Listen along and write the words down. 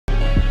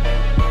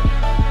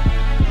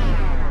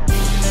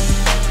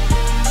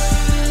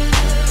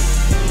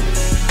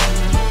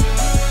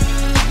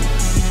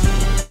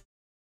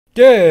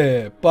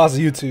Okay, boss of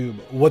YouTube,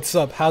 what's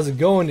up? How's it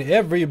going,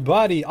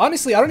 everybody?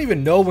 Honestly, I don't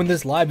even know when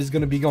this live is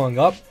going to be going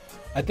up.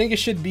 I think it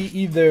should be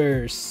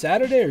either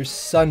Saturday or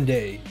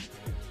Sunday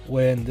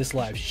when this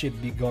live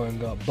should be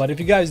going up. But if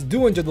you guys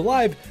do enjoy the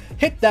live,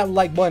 hit that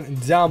like button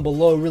down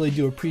below. Really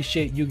do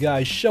appreciate you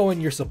guys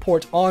showing your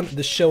support on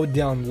the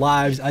Showdown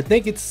lives. I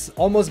think it's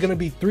almost going to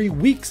be 3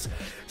 weeks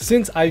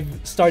since I've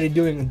started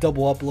doing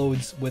double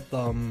uploads with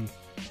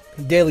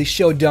daily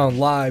Showdown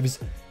lives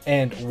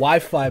and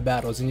Wi-Fi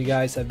battles, and you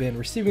guys have been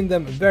receiving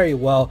them very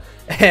well,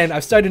 and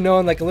I've started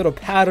knowing like a little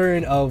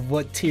pattern of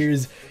what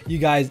tiers you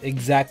guys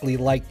exactly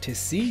like to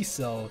see.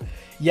 So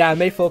yeah, I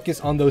may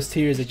focus on those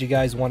tiers that you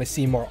guys want to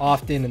see more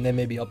often, and then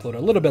maybe upload a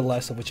little bit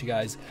less of what you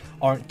guys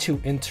aren't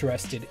too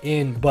interested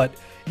in. But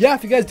yeah,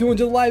 if you guys do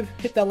enjoy the live,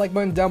 hit that like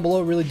button down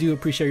below. Really do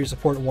appreciate your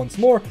support once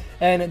more.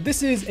 And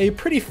this is a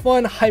pretty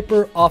fun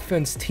hyper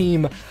offense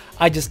team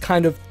I just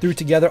kind of threw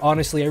together.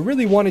 Honestly, I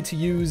really wanted to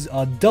use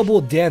a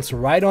double dance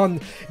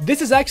Rhydon. This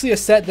is actually a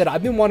set that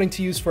I've been wanting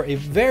to use for a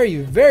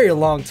very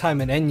long time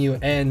in NU,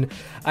 and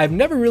I've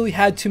never really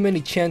had too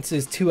many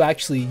chances to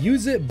actually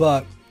use it,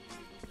 but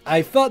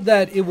I felt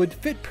that it would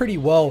fit pretty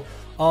well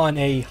on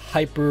a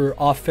hyper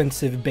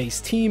offensive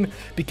based team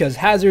because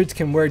hazards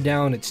can wear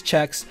down its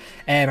checks,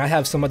 and I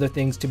have some other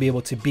things to be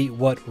able to beat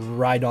what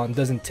Rhydon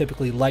doesn't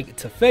typically like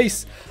to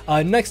face.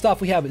 Next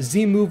off, we have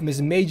Z move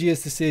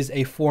Mismagius. This is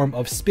a form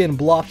of spin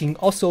blocking,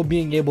 also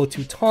being able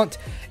to taunt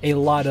a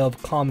lot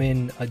of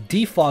common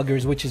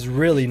defoggers, which is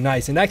really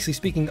nice. And actually,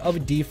 speaking of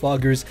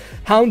defoggers,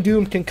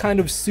 Houndoom can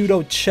kind of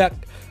pseudo check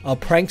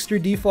prankster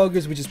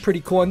defoggers, which is pretty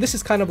cool. And this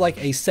is kind of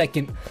like a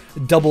second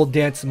double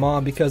dance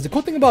mom, because the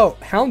cool thing about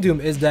Houndoom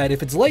is that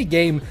if it's late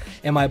game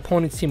and my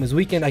opponent's team is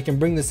weakened, I can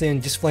bring this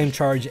in, just flame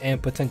charge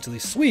and potentially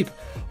sweep,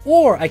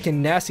 or I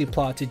can nasty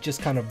plot to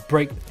just kind of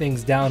break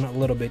things down a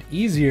little bit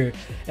easier.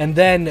 And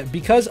then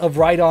because of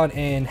Rhydon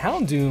and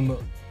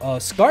Houndoom,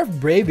 Scarf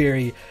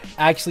Bravery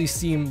actually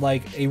seemed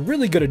like a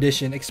really good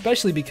addition,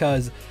 especially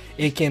because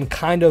it can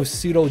kind of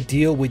pseudo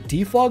deal with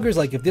defoggers.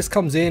 Like if this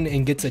comes in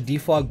and gets a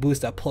defog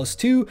boost at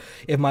 +2,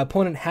 if my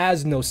opponent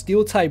has no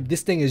steel type,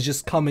 this thing is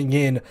just coming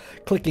in,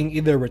 clicking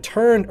either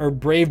return or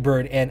brave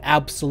bird and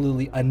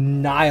absolutely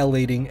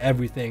annihilating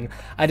everything.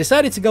 I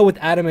decided to go with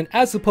adamant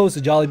as opposed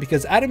to jolly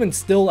because adamant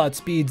still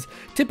outspeeds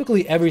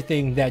typically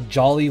everything that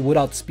jolly would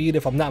outspeed,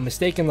 if I'm not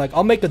mistaken. Like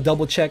I'll make a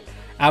double check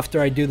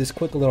after I do this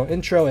quick little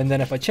intro, and then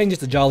if I change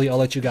it to jolly, I'll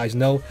let you guys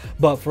know.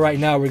 But for right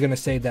now, we're gonna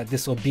say that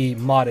this will be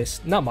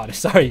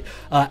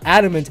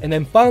adamant. And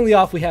then finally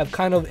off, we have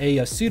kind of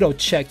a pseudo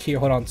check here.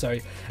 Hold on,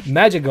 sorry,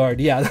 Magic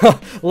Guard. Yeah,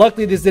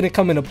 luckily this didn't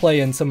come into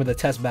play in some of the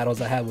test battles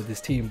I had with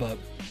this team, but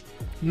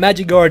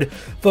Magic Guard,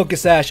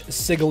 Focus Sash,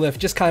 Sigalith,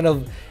 just kind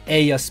of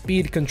a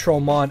speed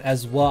control mon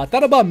as well. I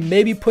thought about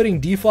maybe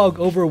putting defog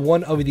over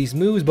one of these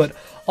moves, but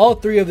all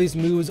three of these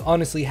moves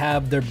honestly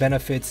have their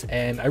benefits,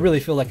 and I really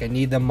feel like I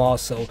need them all.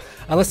 So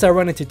unless I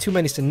run into too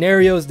many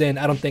scenarios, then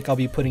I don't think I'll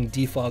be putting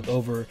defog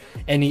over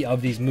any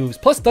of these moves.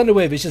 Plus Thunder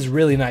Wave is just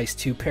really nice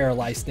to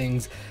paralyze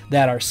things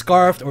that are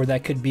scarfed or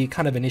that could be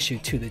kind of an issue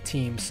to the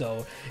team.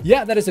 So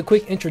yeah, that is a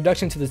quick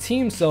introduction to the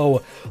team.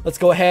 So let's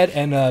go ahead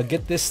and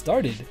get this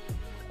started.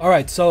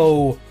 Alright,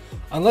 so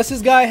unless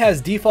this guy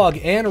has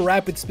defog and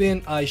rapid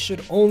spin, I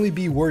should only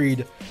be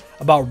worried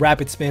about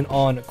rapid spin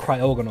on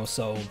Cryogonal,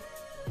 so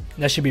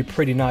that should be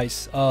pretty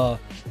nice.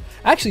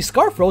 Actually,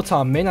 Scarf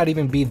Rotom may not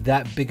even be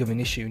that big of an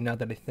issue now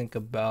that I think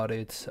about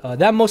it.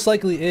 That most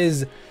likely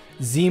is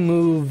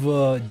Z-move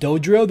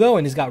Dodrio though,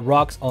 and he's got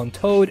rocks on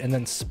Toad and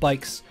then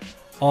spikes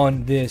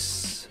on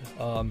this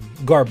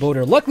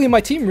Garbodor. Luckily, my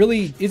team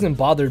really isn't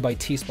bothered by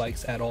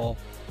T-spikes at all,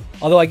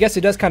 although I guess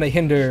it does kind of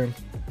hinder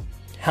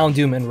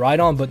Houndoom and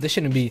Rhydon, but this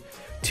shouldn't be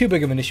too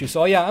big of an issue.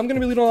 So yeah, I'm going to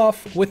be leading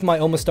off with my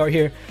Omastar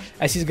here,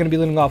 as he's going to be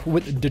leading off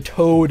with the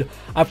Toad.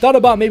 I've thought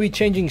about maybe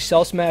changing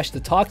Shell Smash to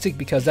Toxic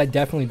because that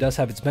definitely does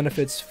have its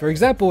benefits. For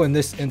example, in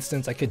this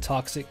instance, I could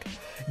Toxic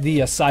the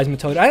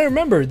Seismitoad. I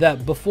remember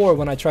that before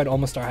when I tried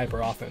Omastar Hyper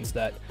Offense,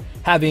 that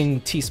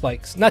having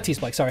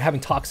having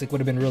Toxic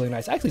would have been really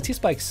nice. Actually,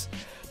 T-Spikes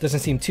doesn't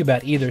seem too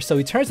bad either. So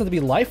he turns out to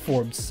be Life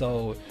Orbs,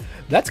 so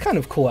that's kind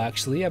of cool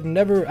actually. I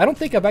don't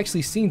think I've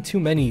actually seen too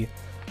many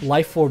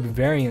Life Orb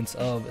variants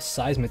of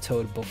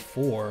Seismitoad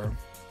before.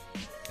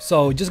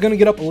 So just gonna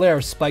get up a layer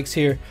of spikes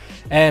here,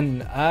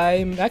 and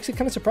I'm actually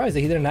kind of surprised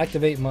that he didn't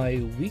activate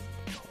my weak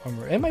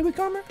armor. Am I weak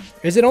armor?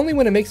 Is it only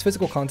when it makes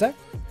physical contact?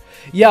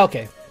 Yeah,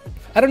 okay.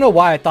 I don't know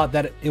why I thought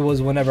that it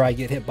was whenever I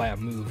get hit by a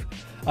move.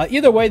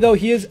 Either way though,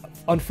 he is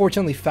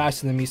unfortunately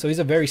faster than me, so he's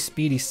a very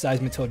speedy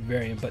Seismitoad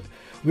variant, but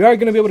we are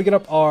gonna be able to get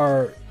up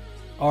our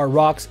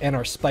rocks and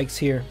our spikes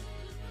here.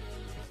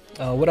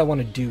 What I want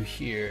to do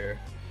here,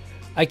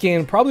 I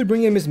can probably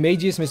bring in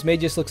Mismagius.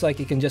 Mismagius looks like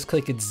it can just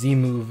click its Z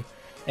move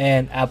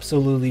and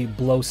absolutely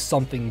blow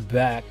something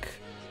back.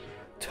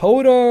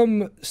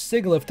 Totem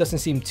Sigalith doesn't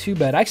seem too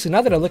bad. Actually,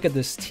 now that I look at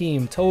this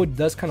team, Toad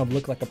does kind of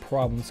look like a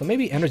problem. So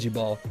maybe Energy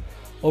Ball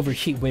over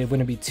Heat Wave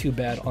wouldn't be too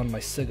bad on my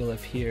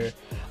Sigalith here.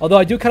 Although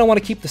I do kind of want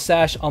to keep the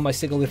sash on my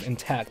Sigalith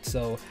intact.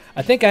 So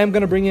I think I am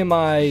going to bring in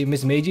my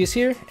Mismagius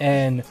here,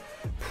 and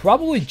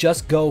probably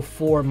just go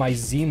for my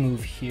Z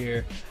move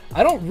here.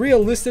 I don't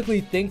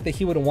realistically think that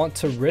he would want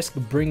to risk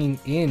bringing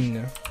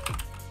in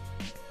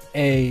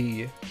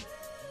a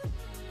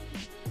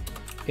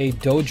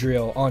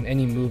Dodrio on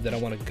any move that I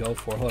want to go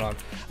for. Hold on.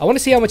 I want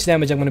to see how much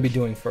damage I'm going to be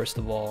doing first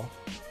of all.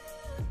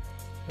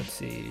 Let's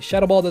see.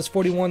 Shadow Ball does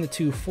 41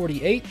 to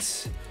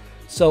 48.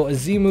 So a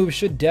Z move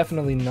should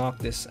definitely knock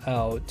this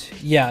out.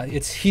 Yeah,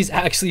 he's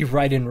actually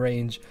right in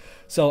range.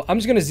 So I'm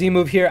just going to Z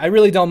move here. I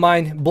really don't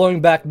mind.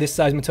 Blowing back this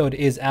Seismitoad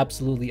is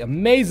absolutely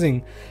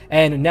amazing.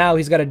 And now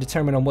he's got to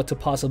determine on what to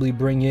possibly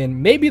bring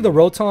in. Maybe the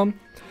Rotom.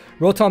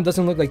 Rotom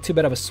doesn't look like too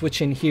bad of a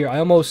switch in here.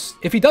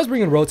 If he does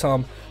bring in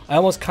Rotom, I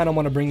almost kind of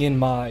want to bring in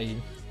my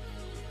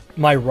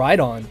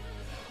Rhydon.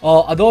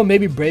 Although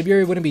maybe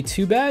Braviary wouldn't be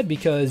too bad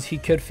because he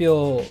could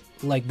feel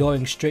like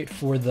going straight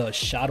for the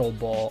Shadow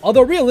Ball.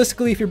 Although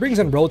realistically, if he brings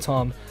in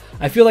Rotom,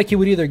 I feel like he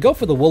would either go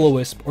for the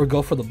Will-O-Wisp or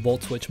go for the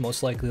Volt Switch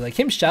most likely. Like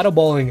him Shadow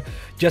Balling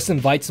just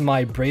invites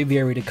my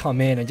Braviary to come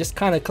in and just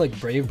kind of click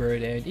Brave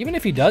Bird. And even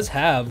if he does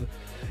have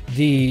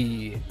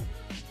the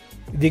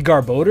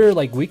Garbodor,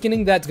 like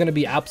weakening that's going to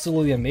be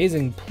absolutely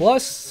amazing.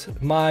 Plus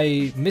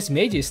my Miss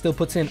Meiji still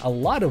puts in a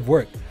lot of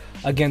work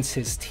against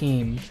his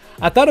team.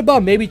 I thought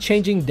about maybe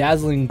changing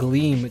Dazzling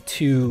Gleam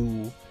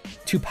to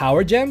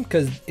Power Gem,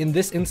 because in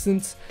this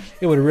instance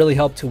it would really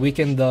help to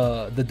weaken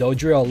the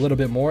Dodrio a little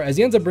bit more, as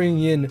he ends up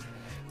bringing in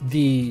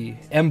the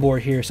Emboar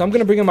here. So I'm going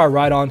to bring in my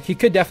Rhydon. He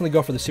could definitely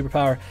go for the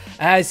superpower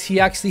as he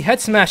actually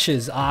head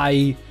smashes.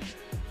 I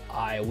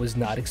was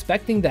not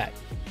expecting that.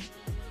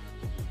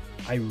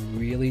 I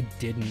really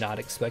did not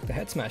expect the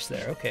head smash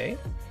there. Okay.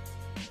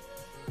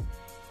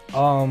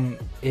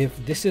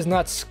 If this is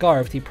not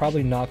Scarfed, he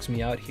probably knocks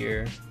me out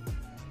here.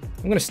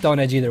 I'm gonna Stone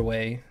Edge either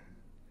way.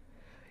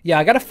 Yeah,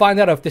 I gotta find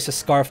out if this is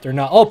Scarfed or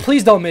not. Oh,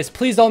 please don't miss.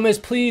 Please don't miss.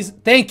 Please.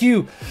 Thank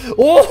you.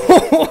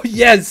 Oh,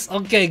 yes.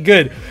 Okay,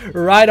 good.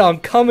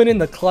 Rhydon coming in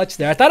the clutch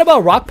there. I thought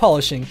about Rock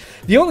Polishing.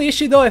 The only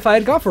issue, though, if I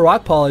had gone for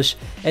Rock Polish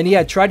and he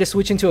had tried to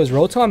switch into his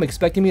Rotom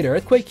expecting me to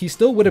Earthquake, he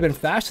still would have been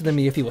faster than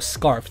me if he was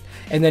Scarfed.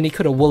 And then he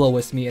could have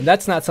Will-O-Wisp me. And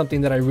that's not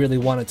something that I really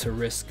wanted to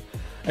risk.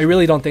 I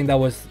really don't think that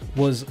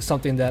was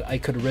something that I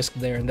could risk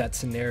there in that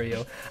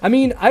scenario. I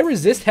mean, I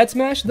resist Head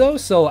Smash though,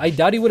 so I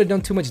doubt he would have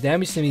done too much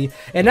damage to me.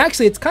 And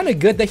actually, it's kind of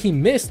good that he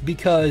missed,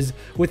 because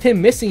with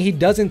him missing, he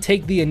doesn't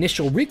take the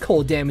initial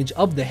recoil damage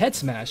of the Head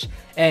Smash.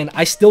 And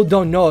I still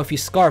don't know if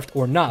he's Scarfed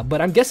or not,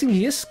 but I'm guessing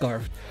he is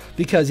Scarfed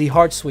because he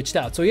hard switched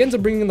out. So he ends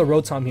up bringing in the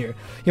Rotom here.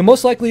 He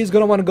most likely is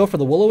going to want to go for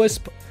the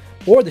Will-O-Wisp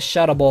or the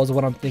Shadow Ball is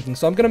what I'm thinking.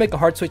 So I'm going to make a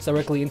hard switch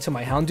directly into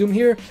my Houndoom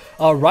here.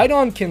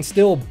 Rhydon can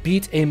still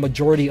beat a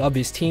majority of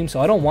his team, so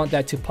I don't want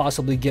that to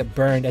possibly get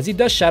burned. As he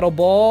does Shadow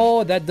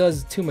Ball, that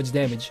does too much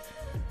damage.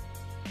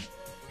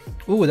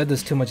 Ooh, that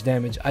does too much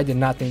damage. I did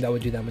not think that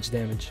would do that much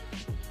damage.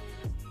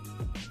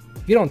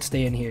 You don't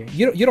stay in here.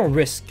 You don't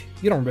risk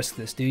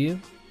this, do you?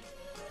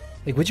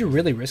 Like, would you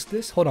really risk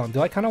this? Hold on.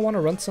 Do I kind of want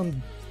to run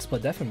some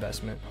Split Def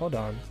investment? Hold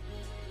on.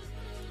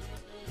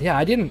 Yeah,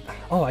 I didn't.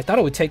 Oh, I thought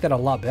it would take that a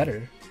lot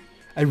better.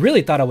 I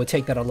really thought I would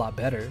take that a lot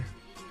better.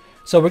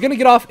 So we're going to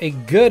get off a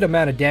good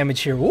amount of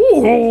damage here.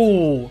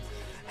 Ooh!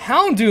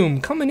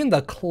 Houndoom coming in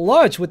the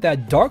clutch with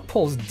that Dark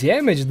Pulse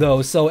damage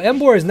though. So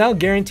Emboar is now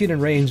guaranteed in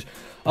range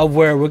of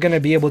where we're going to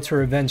be able to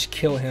revenge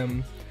kill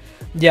him.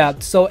 Yeah,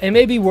 so it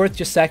may be worth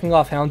just sacking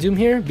off Houndoom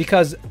here,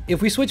 because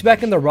if we switch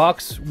back in the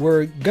rocks,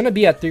 we're going to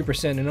be at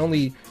 3% and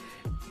only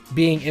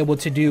being able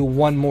to do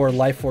one more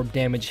Life Orb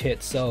damage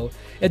hit. So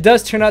it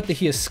does turn out that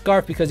he is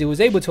Scarfed because he was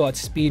able to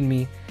outspeed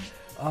me.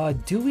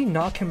 Do we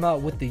knock him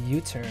out with the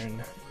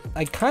U-turn?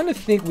 I kind of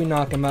think we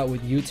knock him out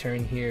with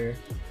U-turn here,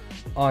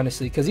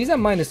 honestly, because he's at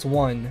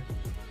 -1.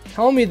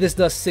 Tell me this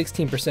does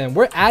 16%.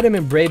 We're at him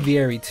in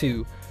Braviary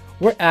too.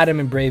 We're at him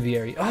in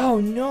Braviary. Oh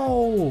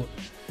no!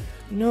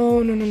 No.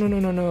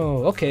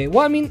 Okay,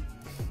 well, I mean,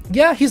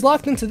 yeah, he's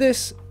locked into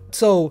this.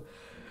 So,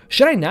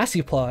 should I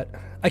Nasty Plot?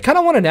 I kind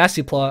of want a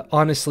Nasty Plot,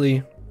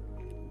 honestly.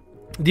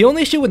 The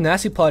only issue with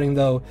Nasty Plotting,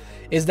 though,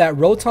 is that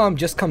Rotom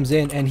just comes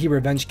in and he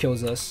revenge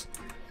kills us.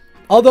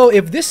 Although,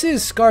 if this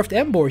is Scarfed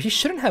Emboar, he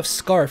shouldn't have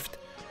Scarfed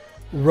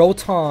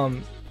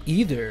Rotom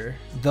either,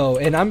 though.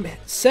 And I'm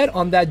set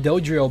on that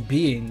Dodrio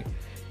being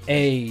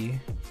a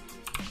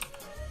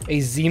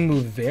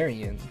Z-move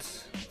variant.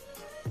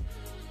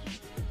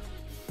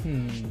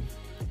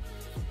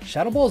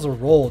 Shadow Ball is a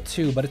roll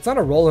too, but it's not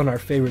a roll in our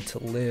favor to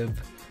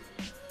live.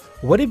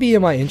 Would it be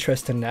in my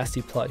interest to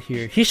Nasty Plot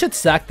here? He should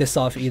sack this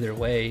off either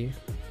way.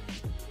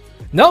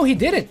 No, he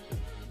didn't.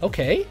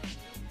 Okay.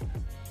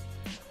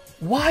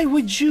 Why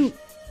would you?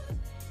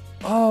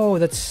 Oh,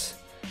 it's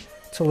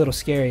a little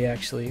scary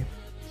actually.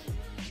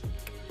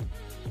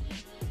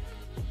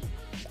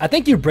 I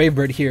think you Brave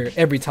Bird here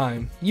every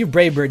time. You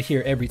Brave Bird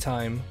here every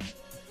time.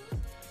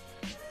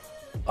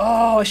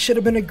 Oh, I should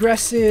have been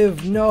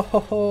aggressive.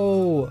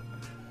 No.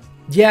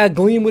 Yeah,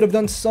 Gleam would have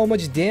done so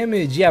much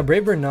damage. Yeah,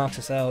 Brave Bird knocks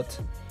us out.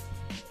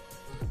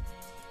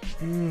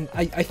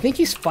 I think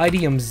he's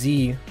fighting him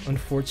Z,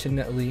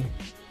 unfortunately.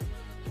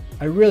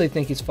 I really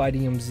think he's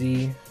fighting him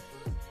Z.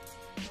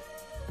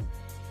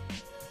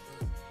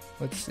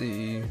 Let's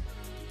see.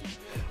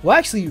 Well,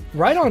 actually,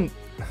 Rhydon.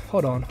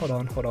 Hold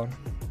on.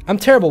 I'm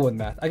terrible with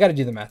math. I gotta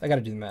do the math.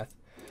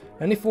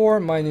 94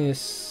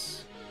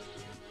 minus.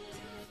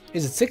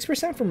 Is it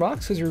 6% from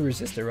rocks? Because we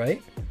resist it,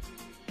 right?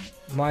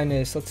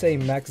 Minus, let's say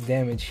max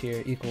damage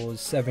here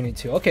equals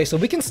 72. Okay, so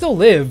we can still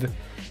live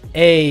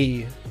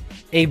a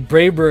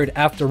Brave Bird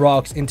after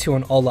rocks into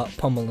an all-out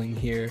pummeling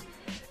here.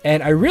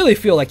 And I really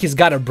feel like he's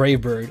got a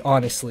Brave Bird,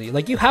 honestly.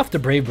 Like, you have to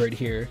Brave Bird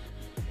here.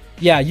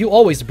 Yeah, you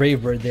always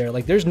Brave Bird there.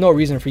 Like, there's no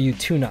reason for you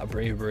to not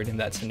Brave Bird in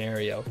that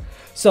scenario.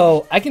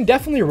 So, I can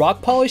definitely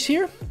Rock Polish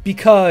here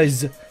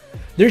because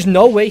there's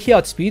no way he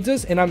outspeeds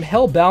us, and I'm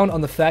hell-bound on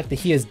the fact that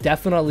he is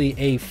definitely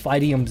a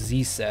Fightium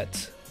Z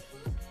set.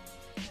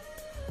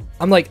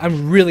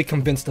 I'm really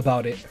convinced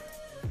about it.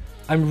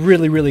 I'm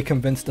really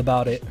convinced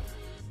about it.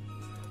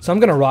 So I'm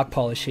going to Rock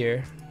Polish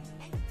here.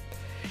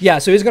 Yeah,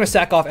 so he's going to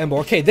sack off Ember.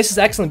 Okay, this is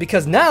excellent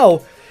because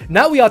now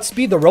we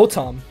outspeed the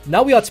Rotom.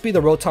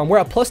 We're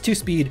at +2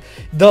 speed.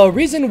 The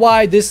reason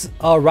why this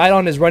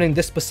Rhydon is running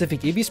this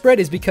specific EV spread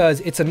is because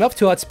it's enough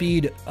to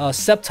outspeed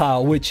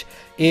Sceptile, which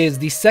is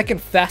the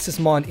second fastest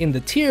Mon in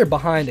the tier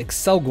behind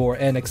Excelgor.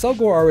 And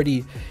Excelgor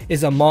already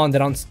is a Mon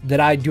that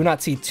I do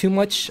not see too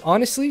much,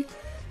 honestly.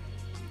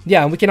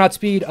 Yeah, and we can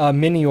outspeed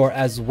Minior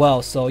as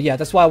well. So yeah,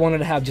 that's why I wanted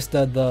to have just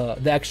the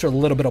extra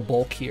little bit of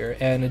bulk here,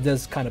 and it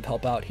does kind of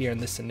help out here in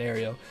this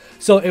scenario.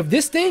 So if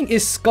this thing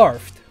is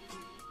scarfed,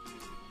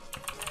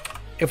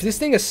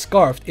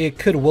 it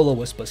could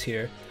Will-O-Wisp us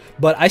here.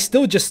 But I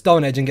still just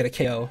Stone Edge and get a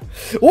KO.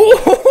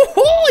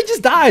 Oh, I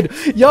just died.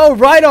 Yo,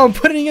 Rhydon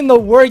putting in the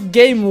work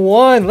game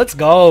 1. Let's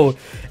go.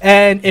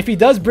 And if he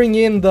does bring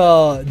in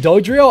the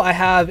Dodrio, I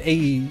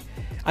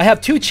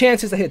have 2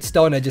 chances to hit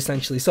Stone Edge,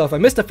 essentially. So if I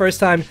miss the first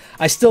time,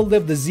 I still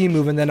live the Z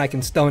move, and then I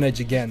can Stone Edge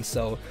again.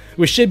 So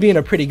we should be in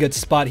a pretty good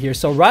spot here.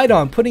 So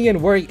Rhydon putting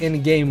in work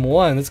in game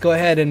 1. Let's go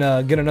ahead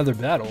and get another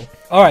battle.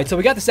 Alright, so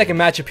we got the second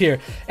matchup here.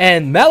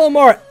 And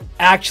Malamar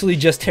actually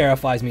just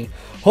terrifies me.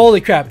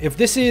 Holy crap. If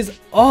this is...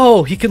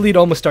 Oh, he could lead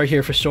Omastar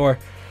here for sure.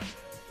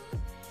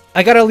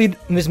 I gotta lead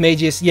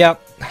Mismagius. Yeah,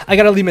 I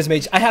gotta lead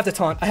Mismagius. I have to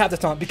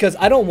taunt because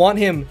I don't want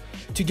him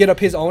to get up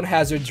his own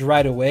hazards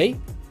right away.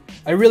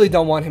 I really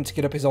don't want him to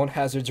get up his own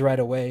hazards right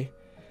away.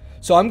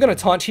 So I'm going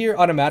to taunt here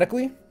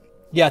automatically.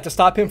 Yeah, to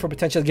stop him from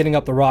potentially getting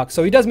up the rock.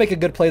 So he does make a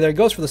good play there.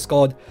 Goes for the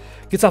Scald.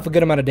 Gets off a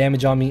good amount of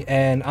damage on me.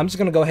 And I'm just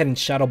going to go ahead and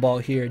Shadow Ball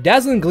here.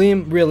 Dazzling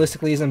Gleam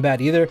realistically isn't bad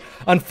either.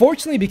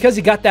 Unfortunately, because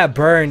he got that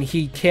burn,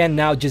 he can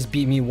now just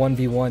beat me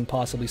 1v1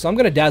 possibly. So I'm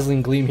going to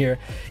Dazzling Gleam here.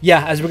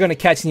 Yeah, as we're going to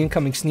catch the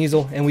incoming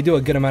Sneasel. And we do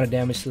a good amount of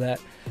damage to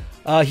that.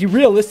 He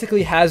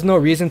realistically has no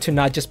reason to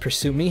not just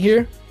pursue me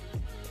here.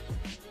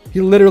 He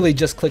literally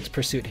just clicks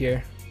Pursuit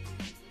here.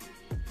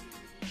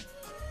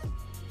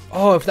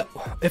 Oh,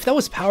 if that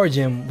was Power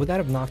Gem, would that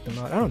have knocked him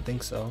out? I don't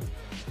think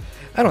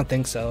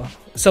so.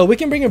 So we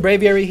can bring in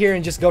Braviary here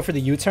and just go for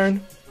the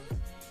U-turn.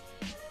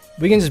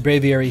 We can just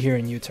Braviary here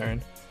and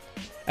U-turn.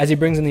 As he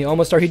brings in the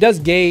Omastar. He does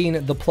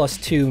gain the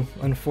 +2,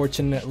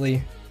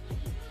 unfortunately.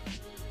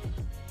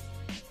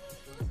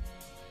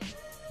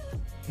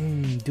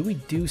 Do we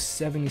do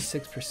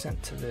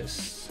 76% to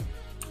this?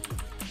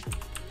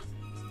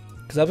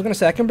 Because I was going to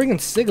say, I can bring in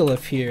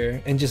Sigilyph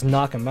here and just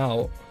knock him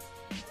out.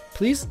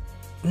 Please?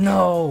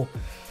 No.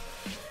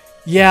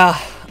 Yeah,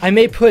 I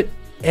may put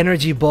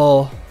Energy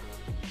Ball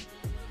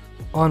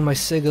on my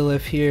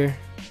Sigilyph here.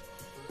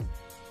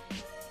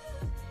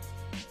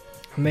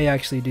 I may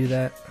actually do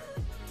that.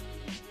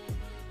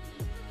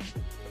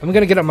 I'm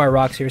going to get up my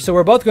rocks here. So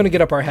we're both going to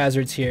get up our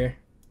hazards here.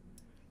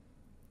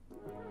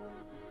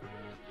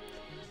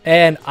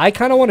 And I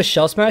kind of want to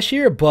Shell Smash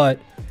here, but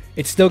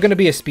it's still going to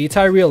be a speed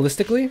tie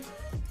realistically.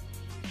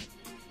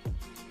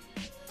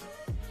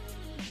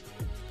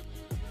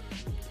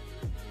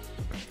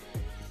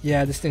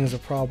 Yeah, this thing is a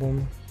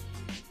problem.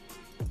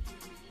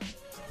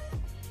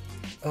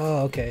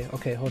 Oh, okay,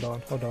 hold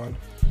on.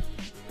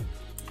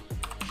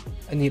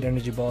 I need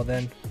Energy Ball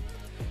then.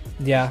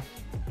 Yeah.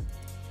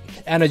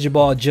 Energy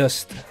Ball would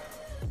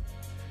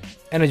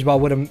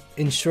have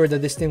ensured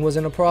that this thing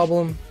wasn't a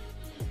problem.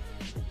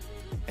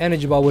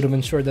 Energy Ball would have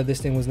ensured that this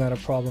thing was not a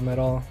problem at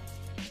all.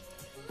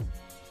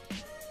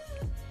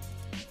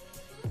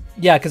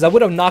 Yeah, because I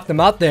would have knocked them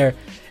out there,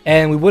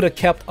 and we would have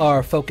kept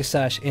our Focus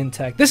Sash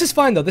intact. This is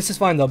fine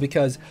though,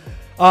 because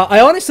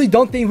I honestly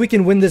don't think we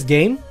can win this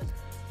game.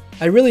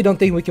 I really don't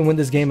think we can win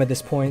this game at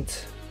this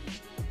point.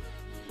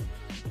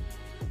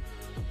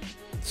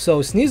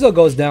 So Sneasel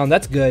goes down,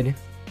 that's good.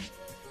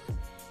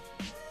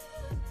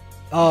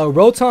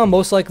 Rotom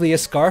most likely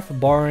is Scarf,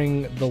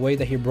 barring the way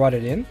that he brought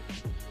it in.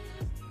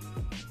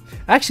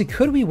 Actually,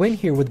 could we win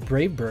here with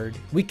Brave Bird?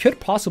 We could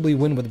possibly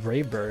win with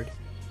Brave Bird.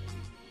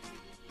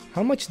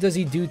 How much does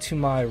he do to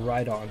my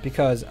Rhydon?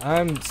 Because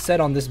I'm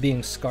set on this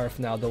being Scarf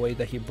now, the way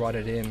that he brought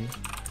it in.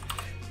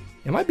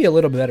 It might be a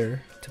little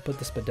better to put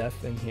the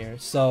Spadef in here.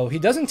 So he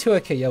doesn't 2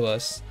 KO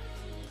us.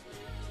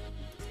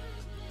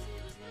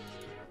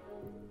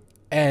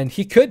 And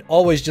he could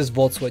always just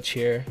Volt Switch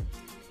here.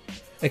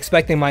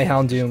 Expecting my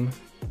Houndoom.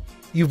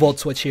 You Volt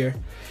Switch here.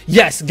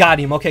 Yes, got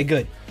him. Okay,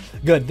 good.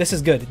 Good. This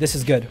is good. This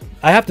is good.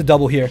 I have to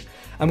double here.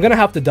 I'm gonna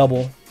have to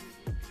double.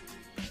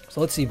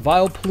 So let's see.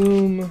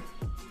 Vileplume.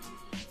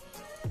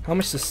 How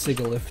much does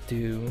Sigalith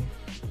do?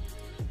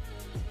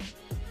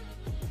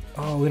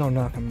 Oh, we don't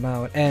knock him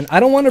out. And I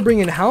don't want to bring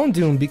in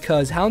Houndoom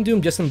because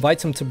Houndoom just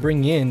invites him to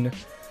bring in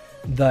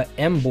the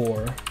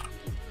Emboar.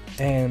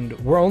 And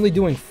we're only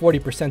doing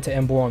 40% to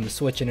Emboar on the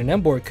Switch, and an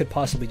Emboar could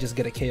possibly just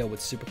get a KO with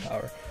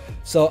Superpower.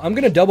 So I'm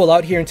going to double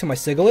out here into my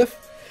Sigalith.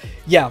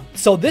 Yeah,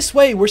 so this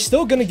way we're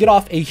still going to get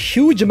off a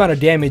huge amount of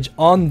damage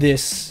on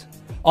this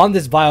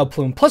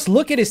Vileplume. Plus,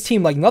 look at his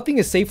team. Like, nothing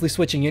is safely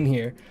switching in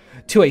here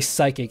to a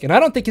Psychic. And I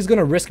don't think he's going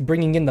to risk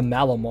bringing in the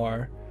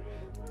Malamar.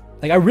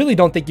 Like, I really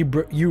don't think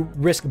you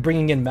risk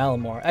bringing in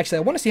Malamar. Actually,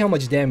 I want to see how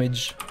much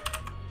damage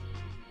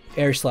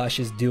Air Slash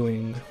is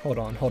doing. Hold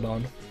on, hold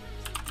on.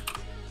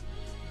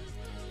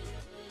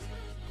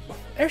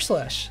 Air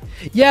Slash.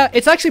 Yeah,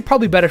 it's actually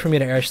probably better for me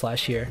to Air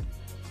Slash here.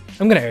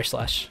 I'm going to Air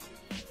Slash.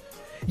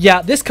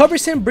 Yeah, this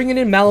covers him bringing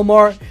in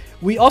Malamar.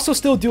 We also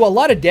still do a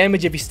lot of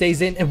damage if he stays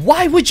in. And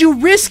why would you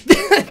risk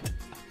that?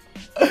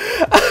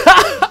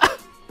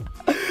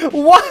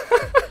 Why?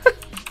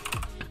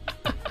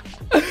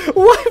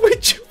 Why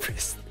would you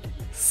risk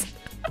this?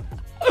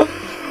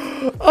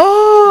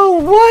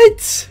 Oh,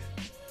 what?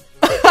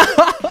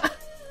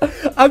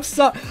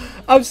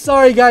 I'm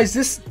sorry,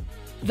 guys.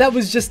 That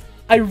was just.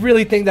 I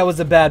really think that was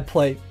a bad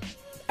play.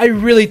 I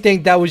really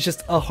think that was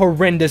just a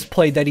horrendous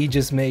play that he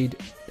just made.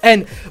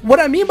 And what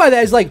I mean by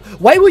that is, like,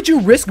 why would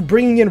you risk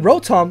bringing in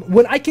Rotom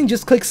when I can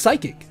just click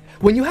Psychic?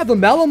 When you have a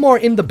Malamar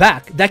in the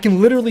back that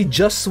can literally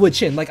just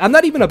switch in. Like, I'm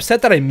not even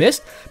upset that I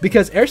missed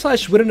because Air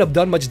Slash wouldn't have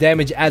done much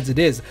damage as it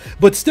is.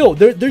 But still,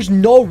 there's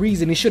no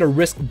reason he should have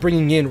risked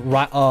bringing in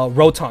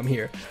Rotom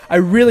here. I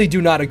really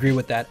do not agree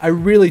with that. I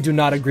really do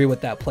not agree with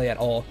that play at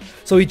all.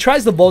 So he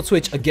tries the Volt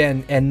Switch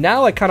again, and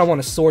now I kind of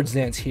want to Swords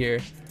Dance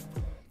here.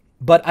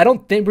 But I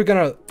don't think we're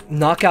going to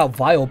knock out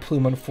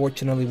Vileplume,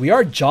 unfortunately. We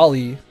are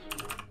Jolly,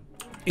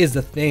 is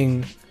the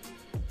thing.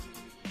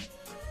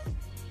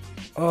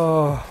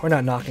 Oh, we're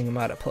not knocking him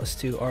out at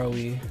 +2, are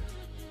we?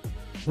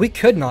 We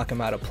could knock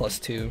him out at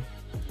 +2.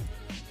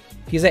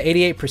 He's at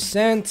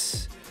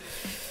 88%.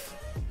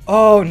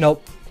 Oh,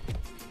 nope.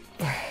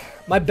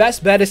 My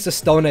best bet is to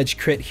Stone Edge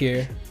crit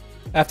here.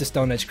 I have to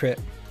Stone Edge crit.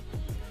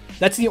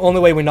 That's the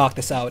only way we knock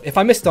this out. If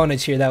I miss Stone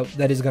Edge here,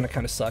 that is going to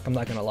kind of suck. I'm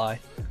not going to lie.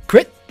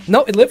 Crit?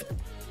 No, it lived.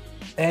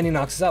 And he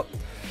knocks us out.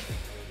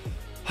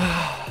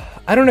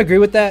 I don't agree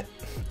with that.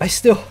 I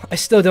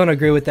still don't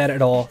agree with that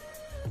at all.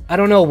 I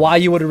don't know why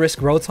you would risk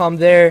Rotom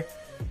there.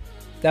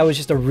 That was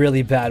just a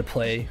really bad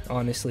play,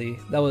 honestly.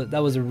 That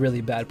was a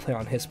really bad play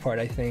on his part,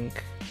 I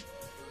think.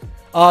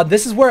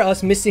 This is where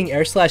us missing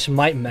Air Slash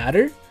might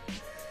matter,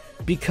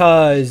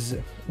 because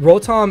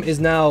Rotom is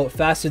now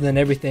faster than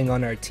everything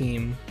on our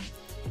team.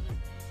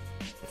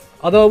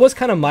 Although it was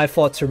kind of my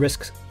fault to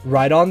risk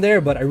Rhydon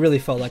there, but I really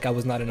felt like I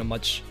was not in a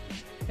much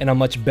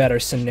better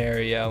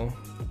scenario.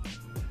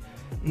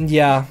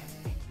 Yeah.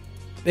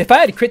 If I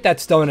had crit that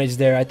Stone Edge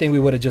there, I think we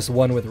would have just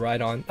won with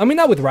Rhydon. I mean,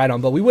 not with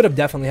Rhydon, but we would have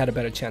definitely had a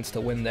better chance to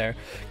win there.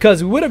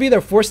 Because we would have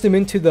either forced him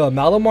into the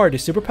Malamar to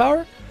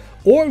Superpower,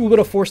 or we would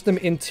have forced him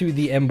into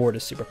the Emboar to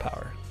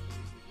Superpower.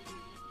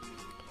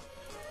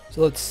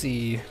 So let's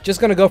see. Just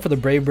going to go for the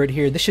Brave Bird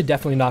here. This should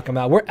definitely knock him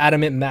out. We're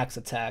Adamant Max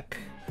Attack.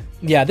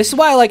 Yeah, this is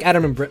why I like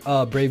Adamant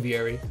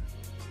Braviary.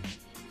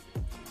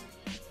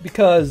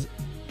 Because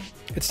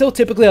it still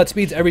typically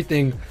outspeeds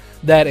everything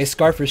that a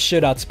Scarfer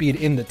should outspeed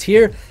in the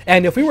tier.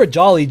 And if we were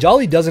Jolly,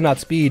 Jolly doesn't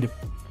outspeed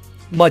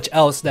much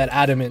else that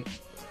Adamant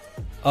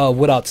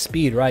would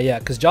outspeed, right? Yeah,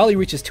 because Jolly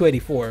reaches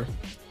 284.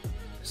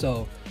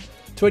 So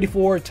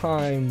 284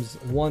 times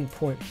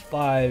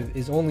 1.5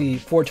 is only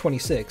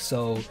 426.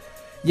 So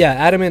yeah,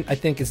 Adamant I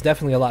think is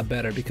definitely a lot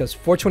better because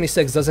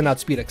 426 doesn't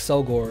outspeed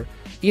Excelgor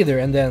either.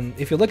 And then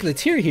if you look at the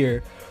tier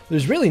here,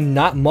 there's really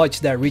not much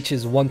that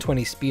reaches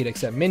 120 speed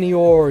except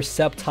Minior,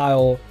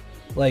 Sceptile.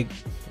 Like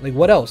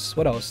what else?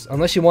 What else?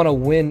 Unless you want to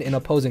win an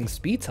opposing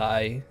speed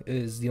tie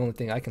is the only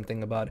thing I can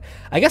think about.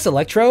 I guess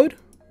Electrode,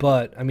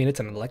 but I mean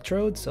it's an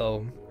Electrode,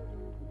 so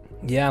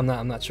yeah,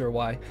 I'm not sure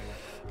why.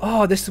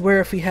 Oh, this is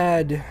where if we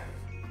had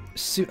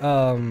what's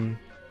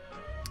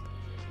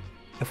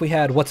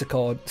it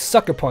called?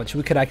 Sucker Punch,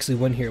 we could actually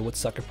win here with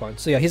Sucker Punch.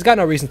 So yeah, he's got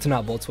no reason to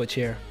not Volt Switch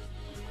here.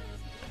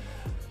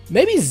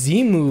 Maybe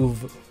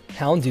Z-move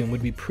Houndoom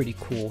would be pretty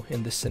cool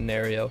in this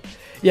scenario.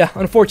 Yeah,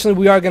 unfortunately,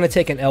 we are going to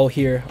take an L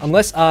here.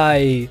 Unless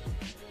I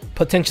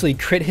potentially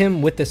crit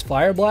him with this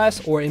Fire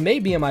Blast, or it may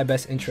be in my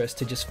best interest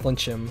to just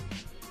flinch him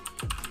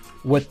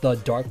with the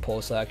Dark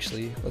Pulse,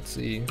 actually. Let's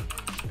see.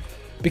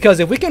 Because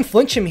if we can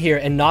flinch him here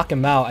and knock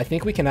him out, I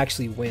think we can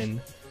actually win.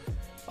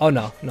 Oh,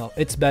 no.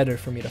 It's better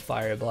for me to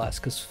Fire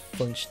Blast, because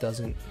flinch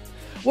doesn't...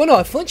 Well,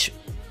 no, flinch...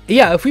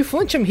 Yeah, if we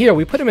flinch him here,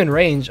 we put him in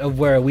range of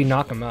where we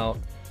knock him out.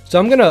 So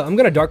I'm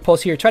gonna Dark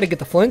Pulse here, try to get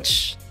the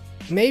flinch.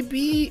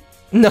 Maybe?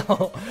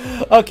 No.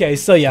 Okay,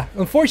 so yeah.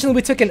 Unfortunately,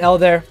 we took an L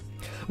there.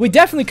 We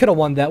definitely could have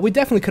won that.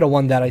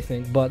 I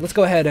think. But let's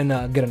go ahead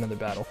and get another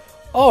battle.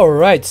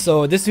 Alright,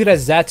 so this dude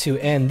has Zatu,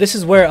 and this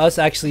is where us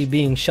actually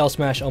being Shell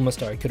Smash Almost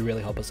Star could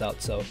really help us out.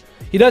 So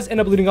he does end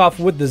up leading off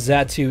with the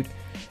Zatu,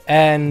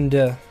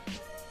 and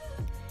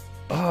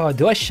oh,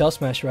 do I Shell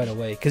Smash right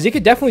away? Because he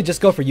could definitely just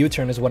go for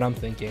U-turn is what I'm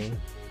thinking.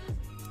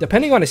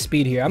 Depending on his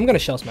speed here, I'm going to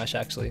Shell Smash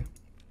actually.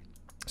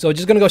 So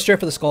just going to go straight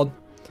for the Scald.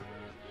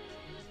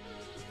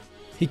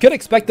 He could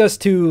expect us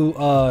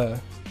to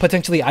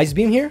potentially Ice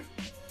Beam here.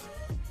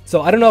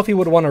 So I don't know if he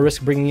would want to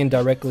risk bringing in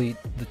directly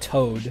the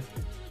Toad.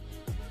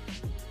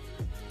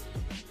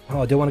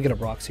 Oh, I do want to get up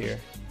rocks here.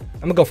 I'm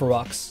going to go for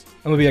rocks.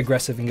 I'm going to be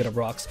aggressive and get up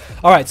rocks.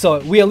 Alright, so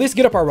we at least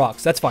get up our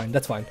rocks. That's fine.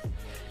 That's fine.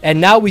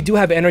 And now we do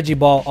have Energy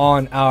Ball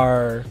on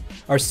our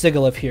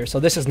Sigilyph here. So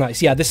this is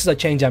nice. Yeah, this is a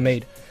change I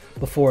made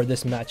before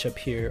this matchup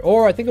here.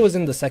 Or I think it was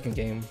in the second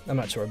game. I'm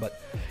not sure.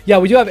 But yeah,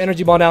 we do have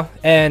Energy Ball now.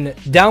 And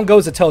down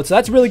goes the Toad. So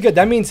that's really good.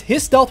 That means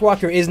his Stealth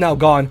Rocker is now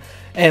gone.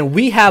 And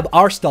we have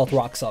our Stealth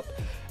Rocks up.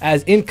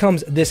 As in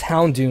comes this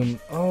Houndoom.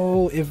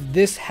 Oh, if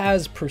this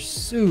has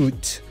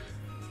Pursuit,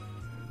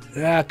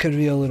 that could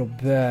be a little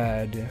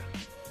bad.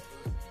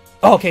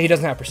 Oh, okay, he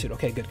doesn't have Pursuit.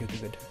 Okay, good, good,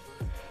 good, good.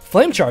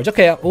 Flame Charge.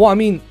 Okay, well, I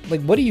mean,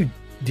 like, what do you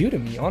do to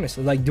me,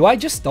 honestly? Like, do I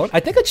just Stone? I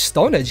think I just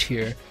Stone Edge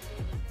here.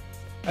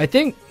 I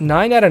think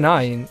 9 out of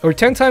 9, or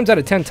 10 times out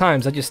of 10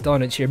 times, I just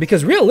Stone Edge here.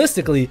 Because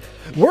realistically,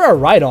 we're a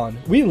Rhydon.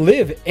 We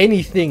live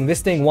anything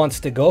this thing wants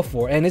to go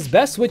for. And his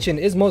best switch-in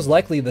is most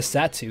likely the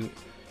Satu.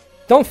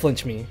 Don't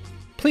flinch me.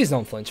 Please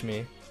don't flinch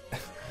me.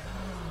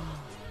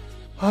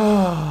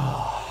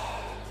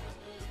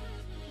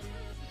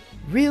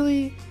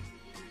 Really?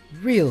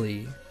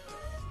 Really?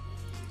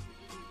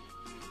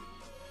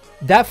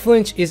 That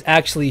flinch is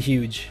actually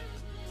huge.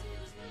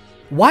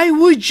 Why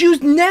would you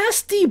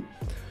nasty?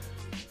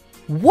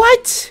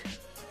 What?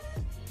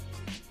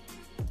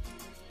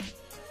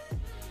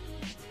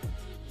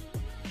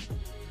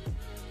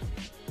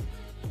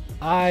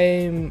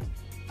 I'm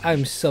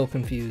so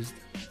confused.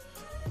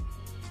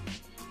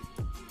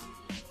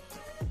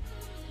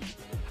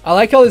 I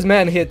like how this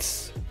man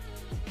hits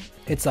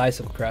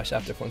Icicle Crash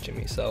after flinching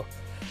me, so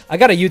I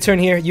got a U-turn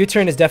here.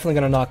 U-turn is definitely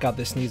going to knock out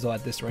this Sneasel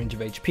at this range of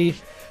HP.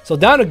 So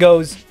down it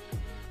goes.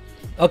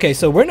 Okay,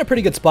 so we're in a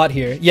pretty good spot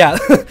here. Yeah,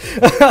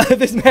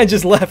 this man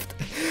just left.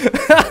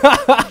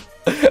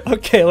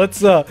 Okay,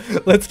 let's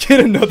get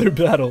another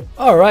battle.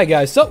 All right,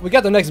 guys. So we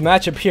got the next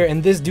matchup here,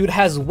 and this dude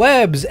has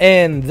webs,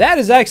 and that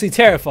is actually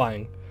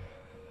terrifying.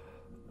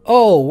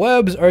 Oh,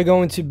 webs are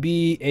going to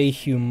be a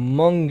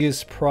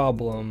humongous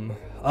problem.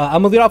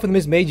 I'm gonna lead off with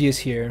Mismagius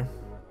here,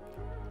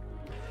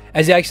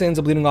 as he actually ends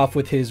up leading off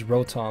with his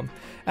Rotom.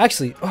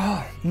 Actually,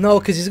 oh no,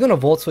 because he's gonna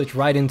Volt Switch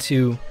right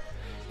into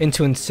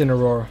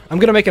Incineroar. I'm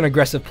gonna make an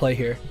aggressive play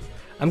here.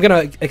 I'm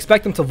gonna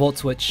expect him to Volt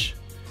Switch.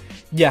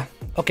 Yeah,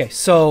 okay,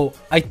 so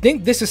I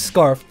think this is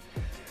Scarf.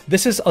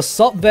 This is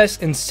Assault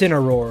Vest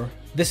Incineroar.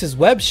 This is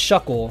Web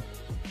Shuckle.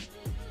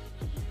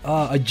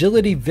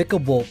 Agility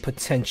Vicable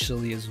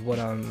potentially is what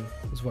I'm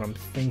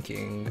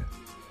thinking.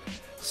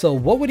 So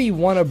what would he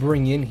want to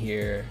bring in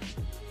here?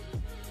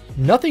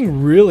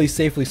 Nothing really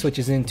safely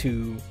switches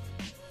into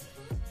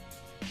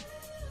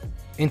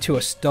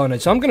a Stone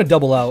Edge. So I'm gonna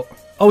double out.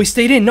 Oh, he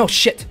stayed in. No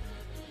shit.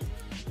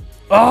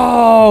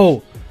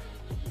 Oh,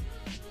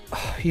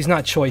 he's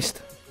not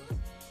choiced.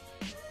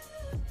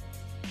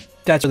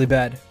 That's really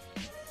bad.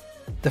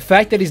 The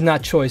fact that he's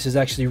not choiced is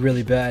actually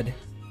really bad.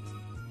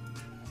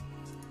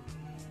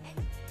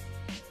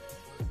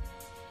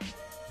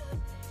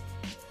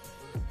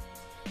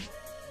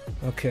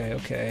 Okay,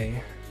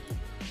 okay.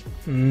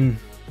 I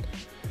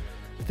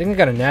think I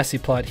got a nasty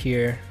plot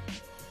here.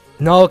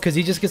 No, because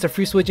he just gets a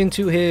free switch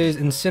into his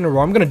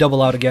Incineroar. I'm going to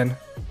double out again.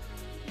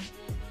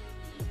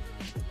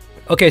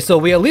 Okay, so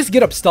we at least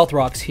get up Stealth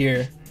Rocks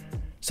here.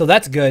 So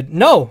that's good.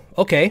 No!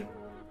 Okay.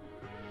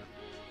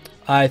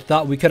 I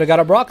thought we could have got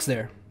up rocks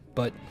there.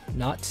 But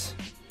not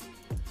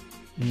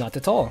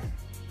at all.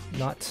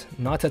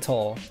 Not at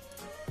all.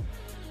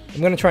 I'm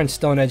going to try and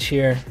Stone Edge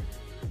here.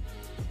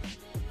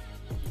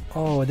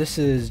 Oh, this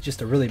is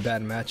just a really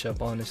bad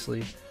matchup,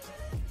 honestly.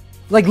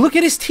 Like, look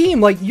at his team.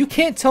 Like, you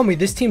can't tell me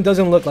this team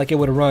doesn't look like it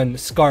would run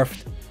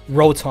Scarfed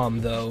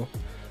Rotom, though.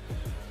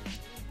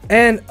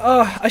 And,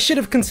 I should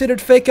have considered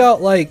Fake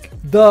Out. Like,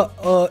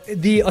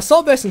 the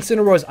Assault Vest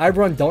Incineroars I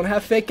run don't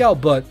have Fake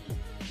Out, but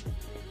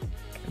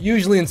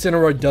usually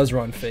Incineroar does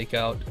run Fake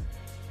Out.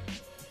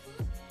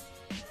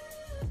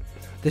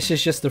 This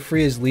is just the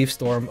freest Leaf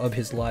Storm of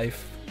his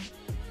life.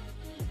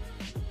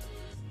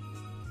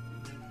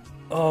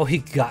 Oh, he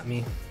got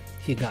me.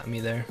 He got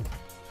me there.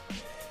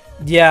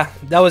 Yeah,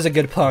 that was a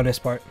good play on his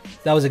part.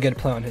 That was a good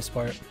play on his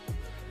part.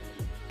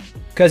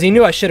 Because he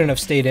knew I shouldn't have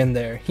stayed in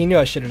there. He knew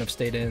I shouldn't have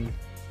stayed in.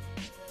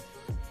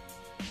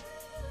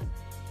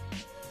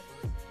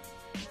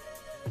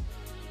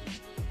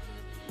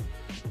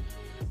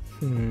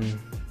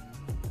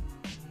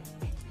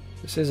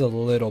 This is a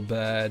little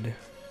bad.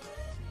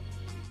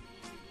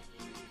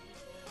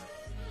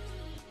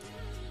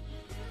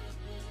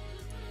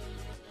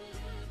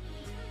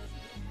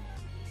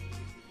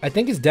 I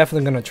think he's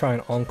definitely going to try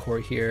an Encore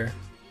here.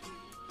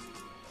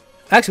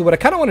 Actually, what I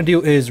kind of want to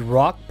do is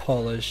rock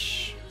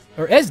polish.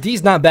 Or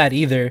SD's not bad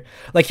either.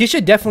 Like, he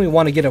should definitely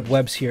want to get up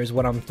webs here is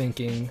what I'm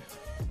thinking.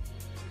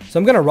 So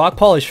I'm going to rock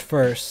polish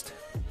first.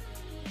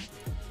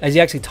 As he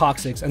actually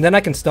toxics. And then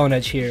I can stone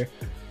edge here.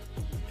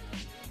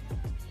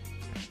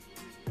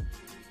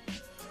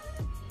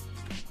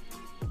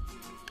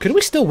 Could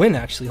we still win,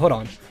 actually? Hold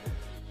on.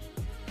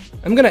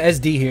 I'm going to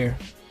SD here.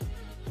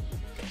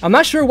 I'm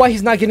not sure why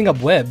he's not getting up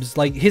webs.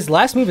 Like, his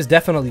last move is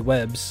definitely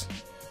webs.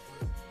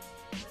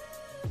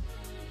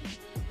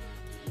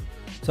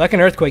 So I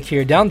can earthquake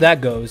here. Down that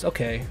goes.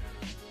 Okay.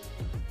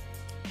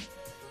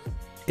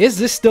 Is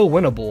this still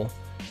winnable?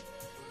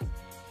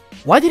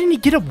 Why didn't he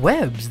get up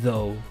webs,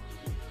 though?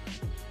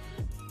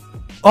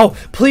 Oh,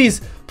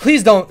 please.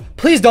 Please don't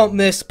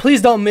miss.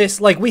 Please don't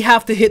miss. Like, we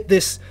have to hit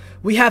this.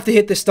 We have to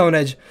hit this stone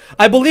edge.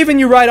 I believe in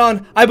you,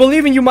 Rhydon. I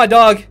believe in you, my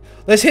dog.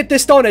 Let's hit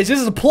this stone edge. This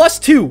is a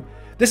 +2.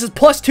 This is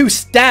 +2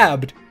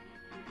 stabbed.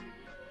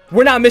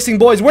 We're not missing,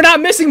 boys. We're not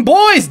missing,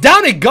 boys.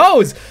 Down it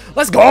goes.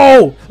 Let's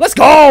go. Let's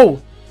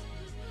go.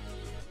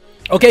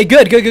 Okay,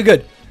 good.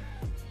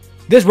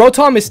 This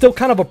Rotom is still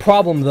kind of a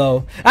problem,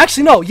 though.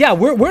 Actually, no. Yeah,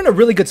 we're in a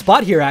really good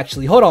spot here,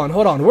 actually. Hold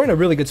on. We're in a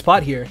really good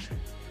spot here.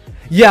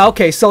 Yeah,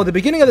 okay, so the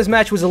beginning of this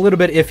match was a little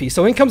bit iffy.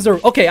 So in comes the...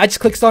 Okay, I just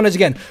clicked Stone Edge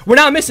again. We're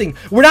not missing.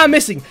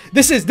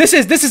 This is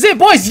it,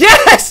 boys.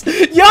 Yes!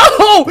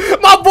 Yo!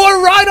 My boy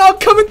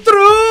Rhydon coming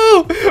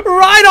through!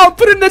 Rhydon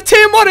putting the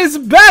team on his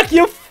back.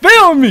 You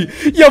feel me?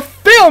 You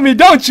feel me,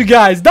 don't you,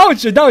 guys?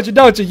 Don't you?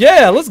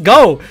 Yeah, let's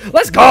go.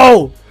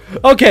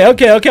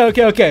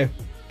 Okay.